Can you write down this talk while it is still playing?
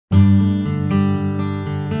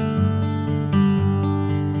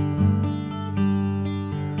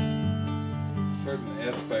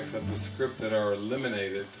script that are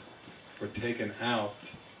eliminated or taken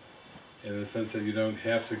out, in the sense that you don't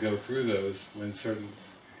have to go through those in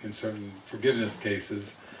certain forgiveness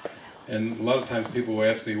cases. And a lot of times people will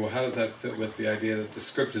ask me, well, how does that fit with the idea that the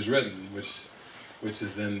script is written, which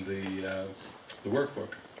is in the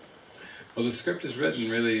workbook? Well, the script is written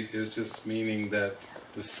really is just meaning that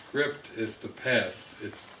the script is the past.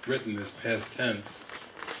 It's written as past tense.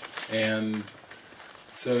 And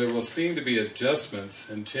so there will seem to be adjustments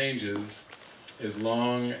and changes as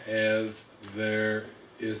long as there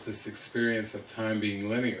is this experience of time being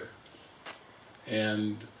linear.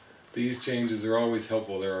 And these changes are always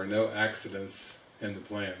helpful. There are no accidents in the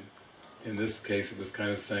plan. In this case, it was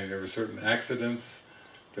kind of saying there were certain accidents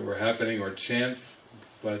that were happening, or chance,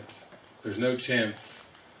 but there's no chance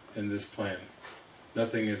in this plan.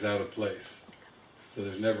 Nothing is out of place. So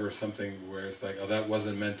there's never something where it's like, oh, that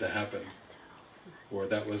wasn't meant to happen, or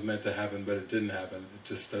that was meant to happen but it didn't happen. It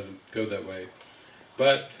just doesn't go that way.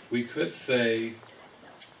 But we could say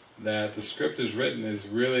that the script is written is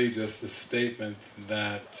really just a statement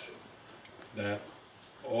that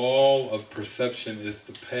all of perception is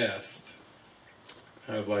the past.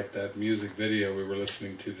 Kind of like that music video we were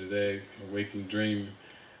listening to today, A Waking Dream,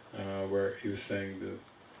 where he was saying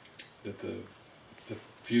that the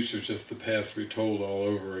future is just the past retold all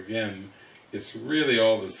over again. It's really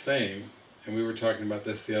all the same. And we were talking about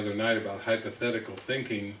this the other night, about hypothetical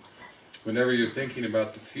thinking. Whenever you're thinking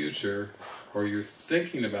about the future, or you're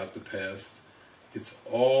thinking about the past, it's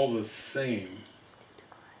all the same.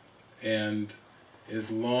 And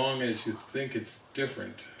as long as you think it's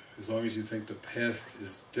different, as long as you think the past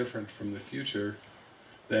is different from the future,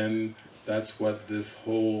 then that's what this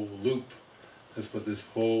whole loop, that's what this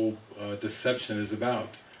whole deception is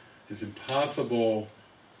about. It's impossible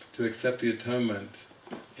to accept the atonement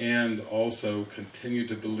and also continue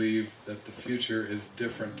to believe that the future is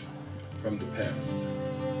different from the past.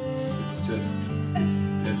 It's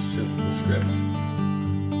just the script.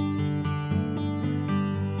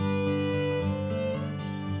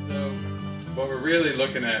 So what we're really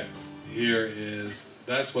looking at here is,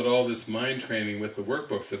 that's what all this mind training with the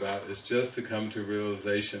workbook's about, is just to come to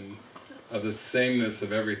realization of the sameness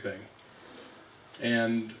of everything.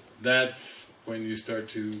 And that's when you start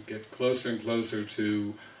to get closer and closer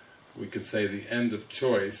to, we could say, the end of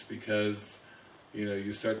choice, because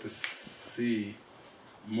you start to see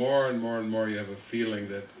more and more and more, you have a feeling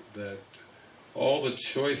that all the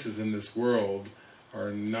choices in this world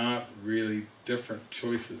are not really different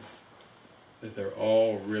choices, that they're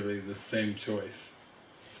all really the same choice.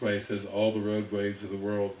 That's why he says all the roadways of the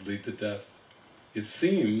world lead to death. It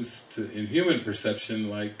seems, in human perception,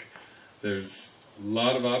 like there's a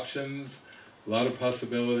lot of options, a lot of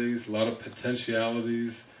possibilities, a lot of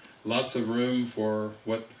potentialities, lots of room for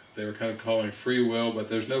what they were kind of calling free will, but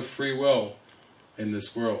there's no free will in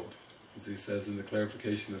this world, as he says in the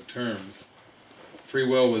clarification of terms. Free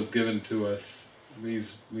will was given to us,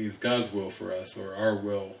 means God's will for us, or our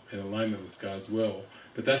will in alignment with God's will,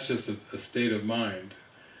 but that's just a state of mind.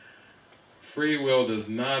 Free will does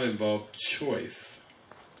not involve choice.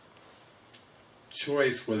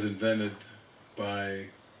 Choice was invented by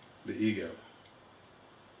the ego.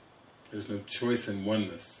 There's no choice in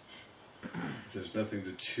oneness. There's nothing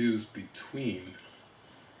to choose between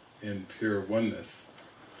in pure oneness.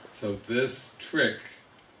 So this trick,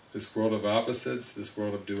 this world of opposites, this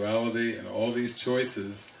world of duality, and all these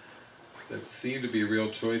choices that seem to be real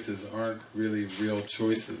choices aren't really real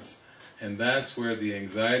choices. And that's where the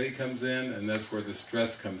anxiety comes in, and that's where the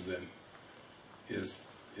stress comes in, is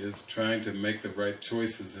trying to make the right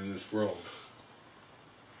choices in this world,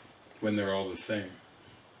 when they're all the same.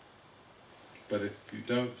 But if you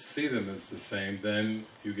don't see them as the same, then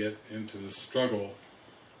you get into the struggle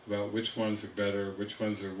about which ones are better, which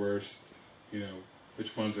ones are worse,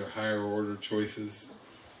 which ones are higher order choices.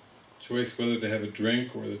 Choice whether to have a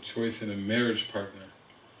drink, or the choice in a marriage partner.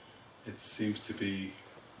 It seems to be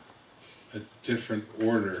a different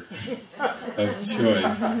order of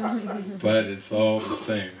choice, but it's all the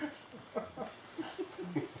same.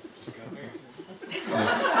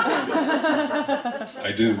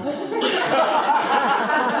 I do.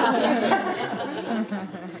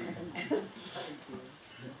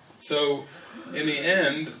 So, in the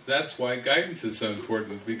end, that's why guidance is so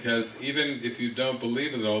important, because even if you don't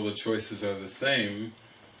believe that all the choices are the same,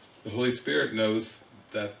 the Holy Spirit knows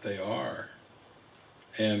that they are.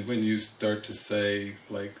 And when you start to say,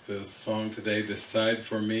 like the song today, decide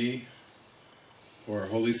for me, or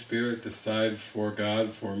Holy Spirit, decide for God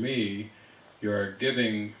for me, you're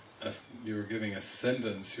giving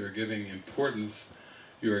ascendance, you're giving importance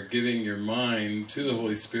you are giving your mind to the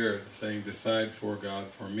Holy Spirit, saying, decide for God,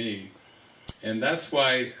 for me. And that's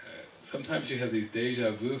why sometimes you have these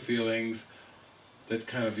déjà vu feelings that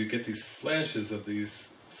kind of, you get these flashes of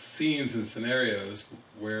these scenes and scenarios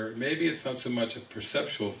where maybe it's not so much a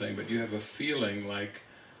perceptual thing, but you have a feeling like,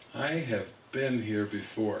 I have been here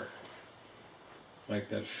before. Like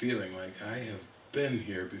that feeling, like I have been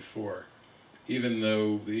here before. Even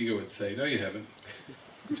though the ego would say, no you haven't.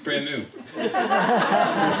 It's brand new.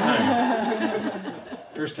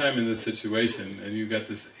 First time in this situation, and you got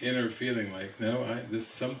this inner feeling like, no, there's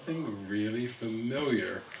something really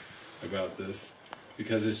familiar about this,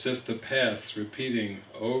 because it's just the past repeating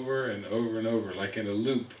over and over and over, like in a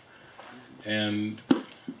loop. And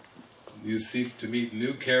you seek to meet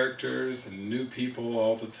new characters and new people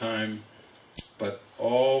all the time, but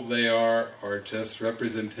all they are just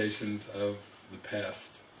representations of the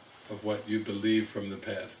past, of what you believe from the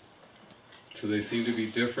past. So they seem to be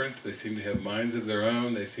different, they seem to have minds of their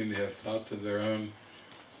own, they seem to have thoughts of their own,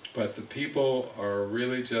 but the people are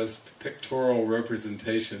really just pictorial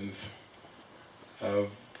representations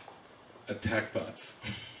of attack thoughts,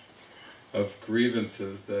 of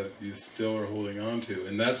grievances that you still are holding on to.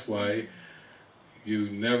 And that's why you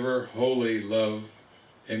never wholly love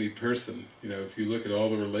any person. You know, if you look at all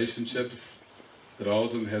the relationships, that all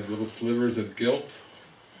of them have little slivers of guilt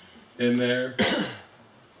in there.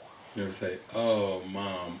 You never say, oh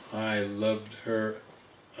Mom, I loved her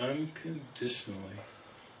unconditionally.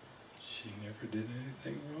 She never did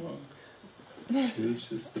anything wrong. She was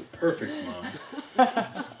just the perfect mom.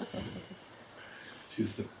 She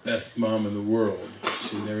was the best mom in the world.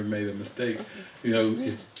 She never made a mistake. You know,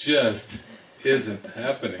 it just isn't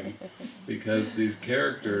happening, because these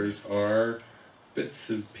characters are bits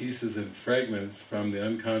and pieces and fragments from the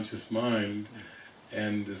unconscious mind,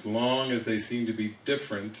 and as long as they seem to be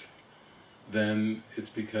different, then it's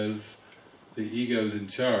because the ego's in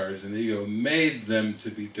charge, and the ego made them to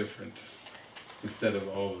be different instead of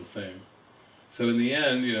all the same. So in the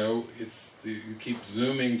end, you know, you keep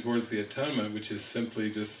zooming towards the atonement, which is simply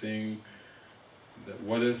just seeing that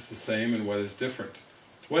what is the same and what is different.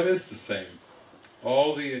 What is the same?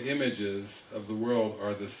 All the images of the world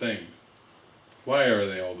are the same. Why are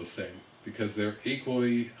they all the same? Because they're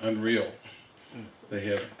equally unreal. They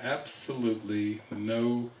have absolutely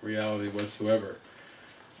no reality whatsoever.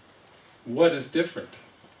 What is different?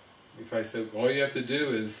 If I said, all you have to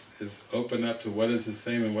do is open up to what is the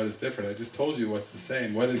same and what is different. I just told you what's the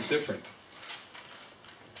same. What is different?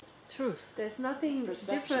 Truth. There's nothing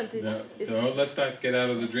different. No, let's not get out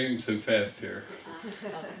of the dream so fast here.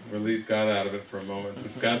 We'll leave God out of it for a moment.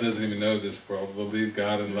 Since God doesn't even know this world, we'll leave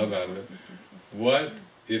God and love out of it. What,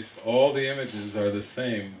 if all the images are the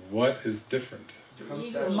same, what is different?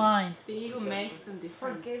 The mind. The ego makes them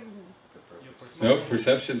different. No,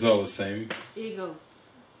 perception's all the same. Ego.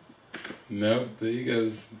 No, the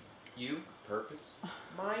ego's... You? Purpose?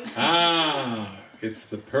 Mind. Ah! It's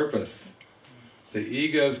the purpose. The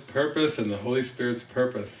ego's purpose and the Holy Spirit's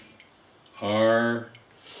purpose are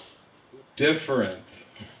different.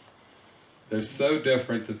 They're so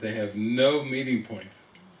different that they have no meeting point.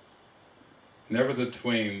 Never the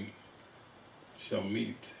twain shall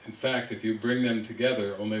meet. In fact, if you bring them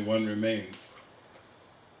together, only one remains.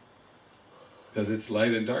 Because it's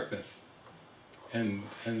light and darkness. And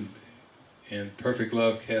perfect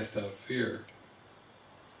love casts out fear.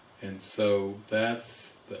 And so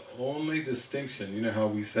that's the only distinction. You know how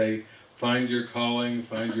we say, find your calling,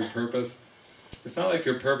 find your purpose? It's not like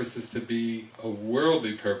your purpose is to be a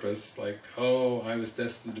worldly purpose, like, oh, I was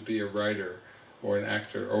destined to be a writer or an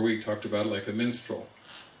actor, or we talked about it like a minstrel.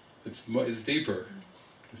 It's deeper.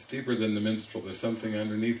 It's deeper than the minstrel. There's something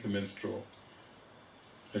underneath the minstrel.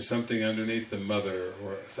 There's something underneath the mother,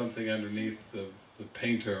 or something underneath the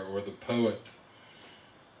painter, or the poet,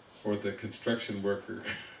 or the construction worker.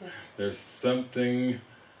 There's something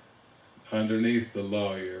underneath the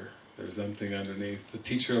lawyer. There's something underneath the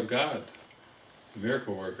teacher of God, the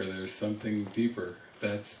miracle worker. There's something deeper.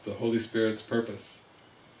 That's the Holy Spirit's purpose.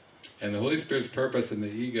 And the Holy Spirit's purpose and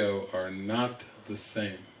the ego are not the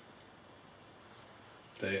same.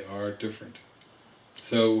 They are different.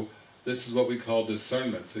 So this is what we call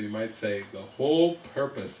discernment. So you might say the whole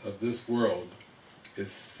purpose of this world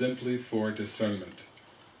is simply for discernment.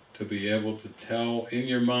 To be able to tell in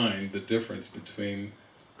your mind the difference between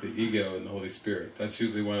the ego and the Holy Spirit. That's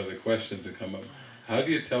usually one of the questions that come up. How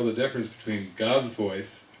do you tell the difference between God's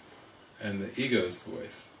voice and the ego's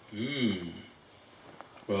voice?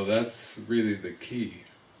 Well, that's really the key.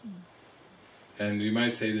 And you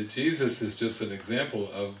might say that Jesus is just an example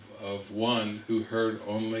of one who heard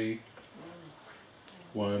only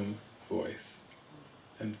one voice.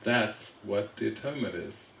 And that's what the atonement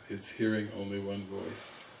is. It's hearing only one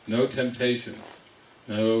voice. No temptations.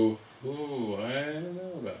 No, ooh, I don't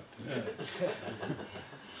know about that.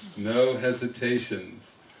 No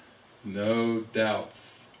hesitations. No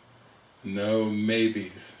doubts. No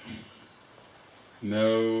maybes.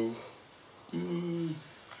 No, come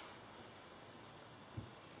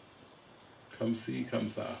see, come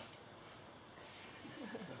saw.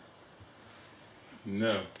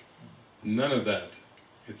 No, none of that.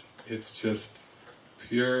 It's just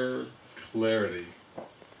pure clarity.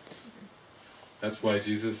 That's why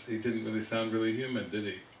Jesus, he didn't really sound really human, did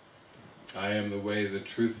he? I am the way, the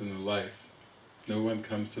truth, and the life. No one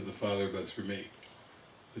comes to the Father but through me.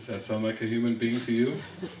 Does that sound like a human being to you?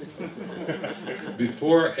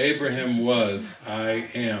 Before Abraham was, I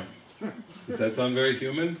am. Does that sound very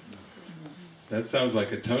human? That sounds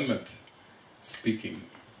like atonement speaking.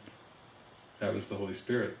 That was the Holy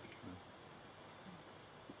Spirit.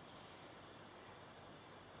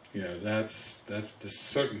 You know, that's the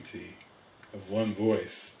certainty of one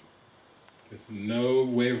voice, with no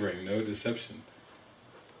wavering, no deception.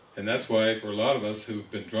 And that's why for a lot of us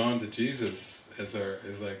who've been drawn to Jesus as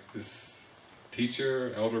like this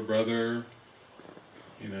teacher, elder brother,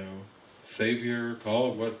 you know, savior,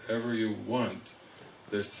 call it whatever you want,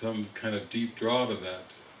 there's some kind of deep draw to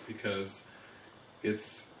that, because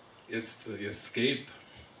it's the escape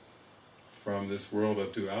from this world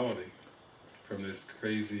of duality, from this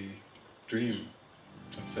crazy dream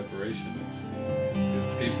of separation. It's the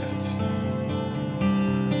escape hatch.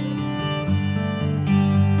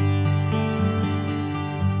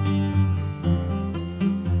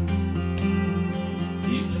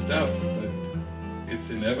 Stuff, but it's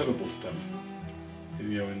inevitable stuff.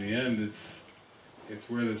 You know, in the end, it's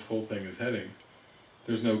where this whole thing is heading.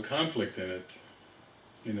 There's no conflict in it,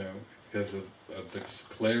 you know, because of the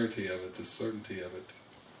clarity of it, the certainty of it.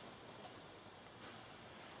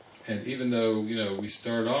 And even though, you know, we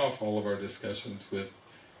start off all of our discussions with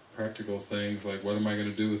practical things like, what am I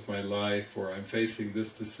going to do with my life, or I'm facing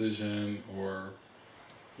this decision, or,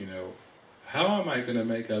 you know, how am I going to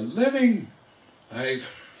make a living? I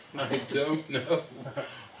don't know.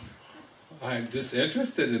 I'm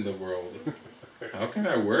disinterested in the world. How can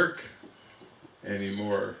I work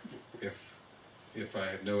anymore if I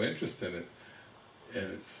have no interest in it?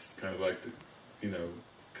 And it's kind of like, you know,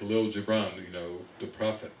 Khalil Gibran, you know, the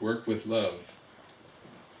prophet, work with love.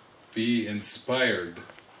 Be inspired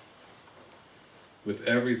with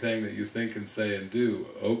everything that you think and say and do.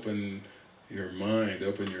 Open your mind,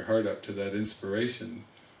 open your heart up to that inspiration.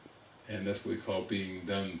 And that's what we call being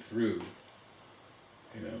done through,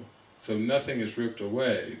 you know. So nothing is ripped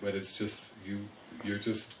away, but it's just, you're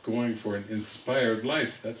just going for an inspired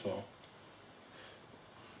life, that's all.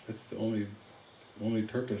 That's the only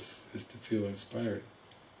purpose, is to feel inspired.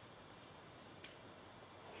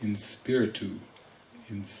 In spiritu,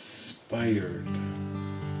 inspired.